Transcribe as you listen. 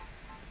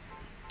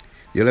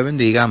Dios le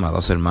bendiga,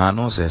 amados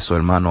hermanos, es su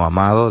hermano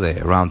amado de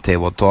Round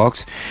Table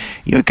Talks,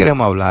 y hoy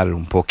queremos hablar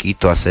un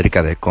poquito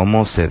acerca de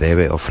cómo se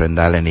debe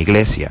ofrendar en la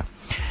iglesia,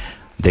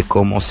 de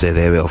cómo se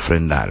debe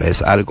ofrendar.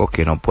 Es algo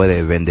que nos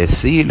puede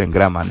bendecir en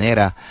gran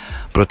manera,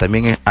 pero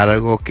también es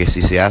algo que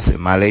si se hace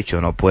mal hecho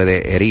no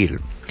puede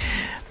herir.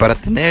 Para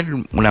tener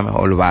una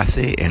mejor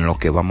base en lo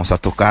que vamos a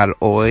tocar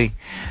hoy,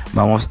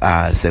 vamos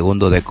al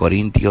 2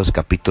 Corintios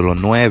capítulo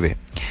 9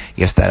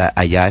 y hasta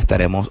allá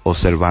estaremos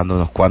observando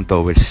unos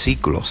cuantos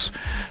versículos.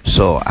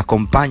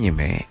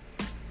 Acompáñeme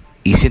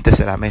y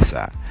siéntese a la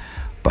mesa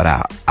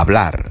para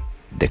hablar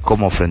de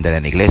cómo ofrendar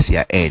en la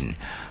iglesia en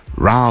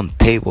Round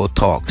Table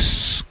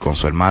Talks con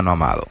su hermano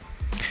amado.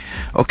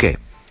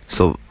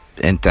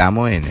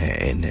 Entramos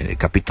en el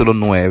capítulo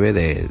 9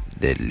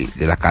 de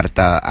la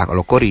carta a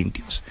los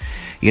Corintios.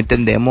 Y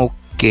entendemos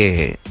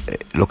que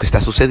lo que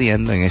está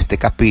sucediendo en este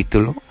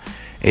capítulo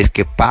es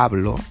que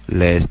Pablo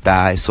le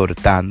está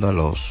exhortando a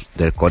los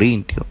del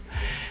Corintio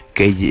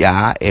que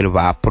ya él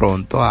va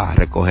pronto a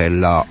recoger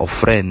la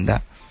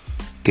ofrenda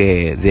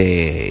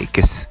que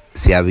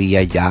se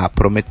había ya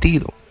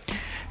prometido.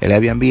 Él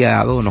había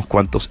enviado unos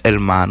cuantos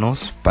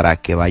hermanos para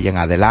que vayan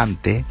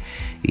adelante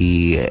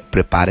y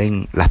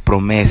preparen las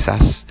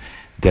promesas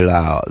de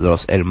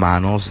los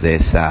hermanos de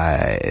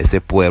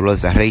ese pueblo, de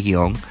esa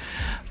región,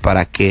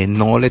 para que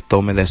no le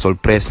tome de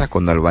sorpresa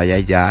cuando él vaya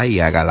allá y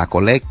haga la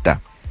colecta.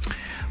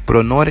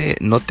 Pero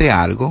note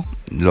algo,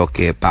 lo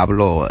que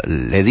Pablo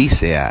le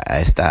dice a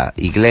esta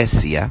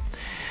iglesia,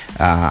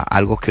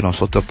 algo que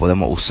nosotros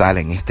podemos usar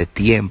en este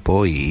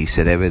tiempo y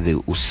se debe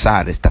de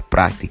usar esta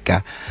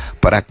práctica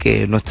para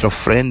que nuestras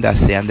ofrendas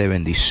sean de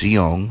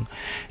bendición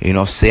y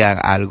no sean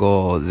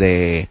algo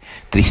de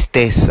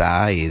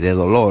tristeza y de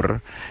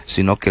dolor,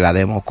 sino que la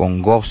demos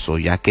con gozo,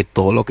 ya que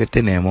todo lo que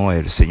tenemos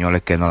el Señor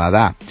es que nos la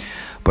da.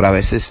 Pero a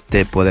veces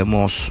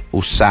podemos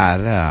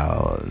usar,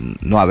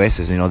 no a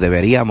veces, sino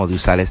deberíamos de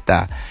usar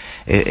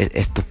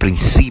estos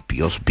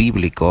principios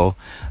bíblicos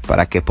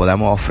para que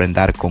podamos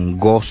ofrendar con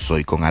gozo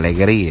y con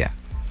alegría.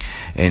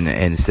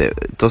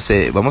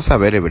 Entonces vamos a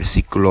ver el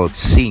versículo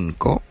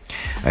 5.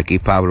 Aquí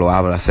Pablo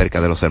habla acerca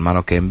de los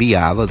hermanos que he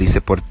enviado. Dice: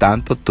 por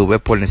tanto, tuve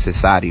por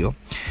necesario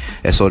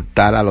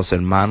exhortar a los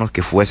hermanos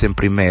que fuesen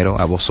primero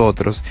a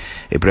vosotros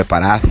y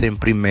preparasen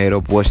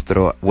primero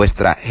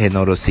vuestra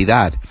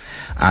generosidad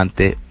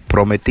antes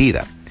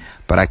prometida,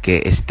 para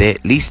que esté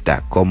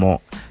lista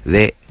como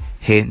de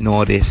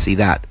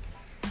generosidad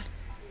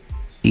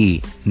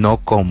y no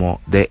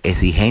como de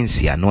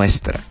exigencia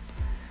nuestra.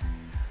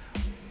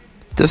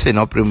 Entonces,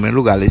 en primer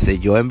lugar, dice: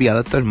 yo he enviado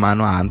a tu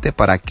hermano antes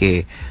para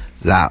que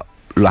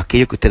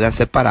aquello que ustedes han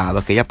separado,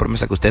 aquella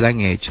promesa que ustedes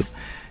han hecho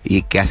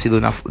y que ha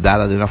sido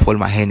dada de una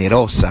forma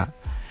generosa,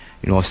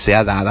 no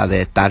sea dada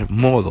de tal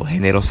modo,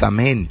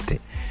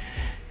 generosamente.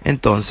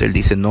 Entonces él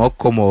dice: no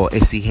como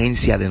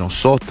exigencia de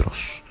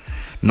nosotros,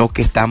 no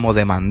que estamos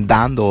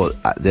demandando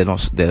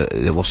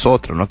de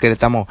vosotros, no que le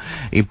estamos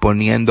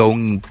imponiendo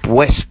un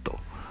impuesto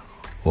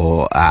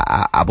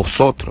a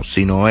vosotros,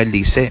 sino él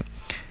dice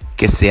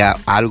que sea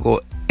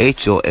algo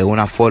hecho en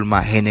una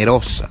forma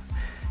generosa,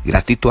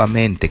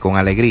 gratuitamente, con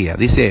alegría.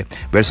 Dice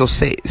verso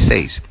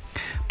 6: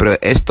 pero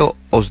esto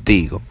os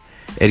digo,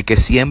 el que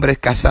siembra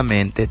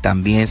escasamente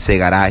también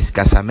segará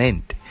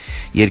escasamente,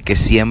 y el que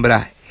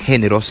siembra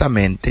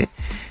generosamente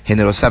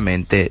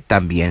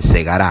también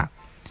segará.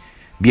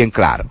 Bien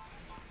claro,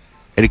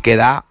 el que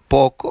da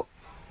poco,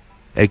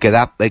 el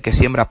que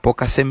siembra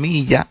poca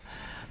semilla,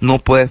 no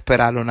puede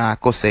esperar una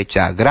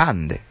cosecha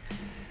grande.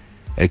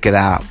 El que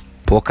da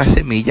poca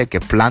semilla, el que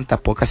planta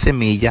poca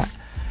semilla,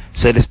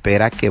 se le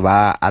espera que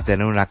va a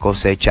tener una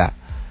cosecha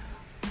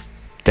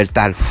de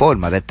tal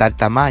forma, de tal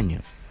tamaño.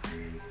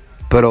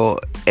 Pero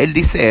él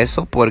dice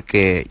eso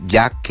porque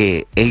ya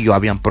que ellos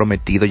habían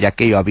prometido, ya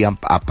que ellos habían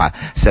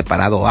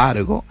separado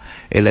algo,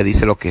 él le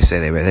dice lo que se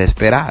debe de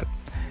esperar.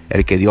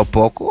 El que dio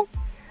poco,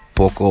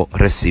 poco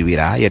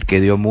recibirá, y el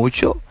que dio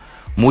mucho,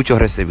 mucho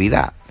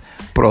recibirá.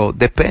 Pero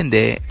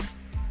depende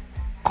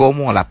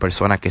cómo la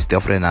persona que esté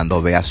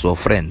ofrendando vea su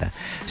ofrenda.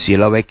 Si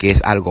él lo ve que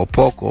es algo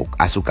poco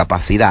a su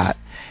capacidad,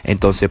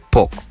 entonces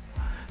poco.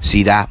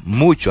 Si da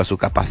mucho a su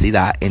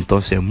capacidad,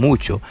 entonces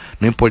mucho,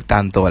 no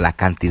importando la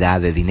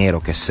cantidad de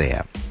dinero que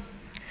sea.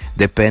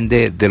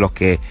 Depende de lo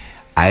que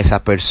a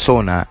esa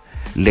persona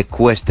le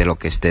cueste lo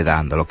que esté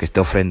dando, lo que esté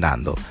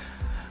ofrendando.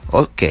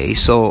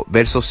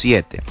 Verso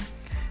 7.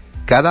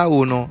 Cada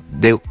uno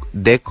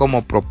dé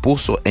como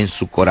propuso en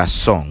su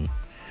corazón,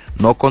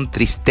 no con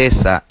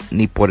tristeza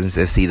ni por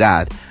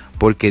necesidad,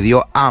 porque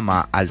Dios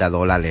ama al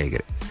dador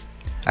alegre.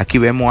 Aquí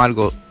vemos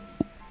algo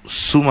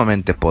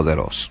sumamente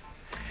poderoso.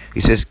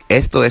 Dice,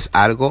 esto es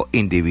algo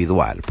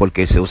individual,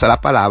 porque se usa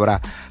la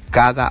palabra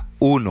cada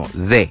uno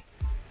de,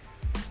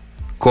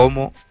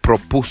 como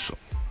propuso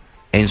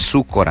en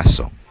su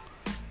corazón.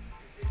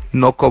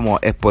 No como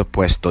he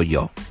propuesto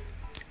yo,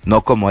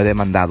 no como he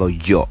demandado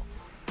yo,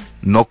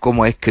 no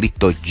como he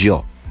escrito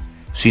yo,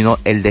 sino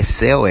el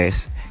deseo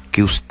es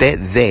que usted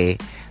dé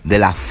de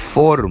la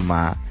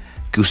forma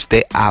que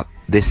usted ha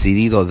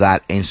decidido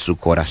dar en su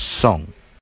corazón.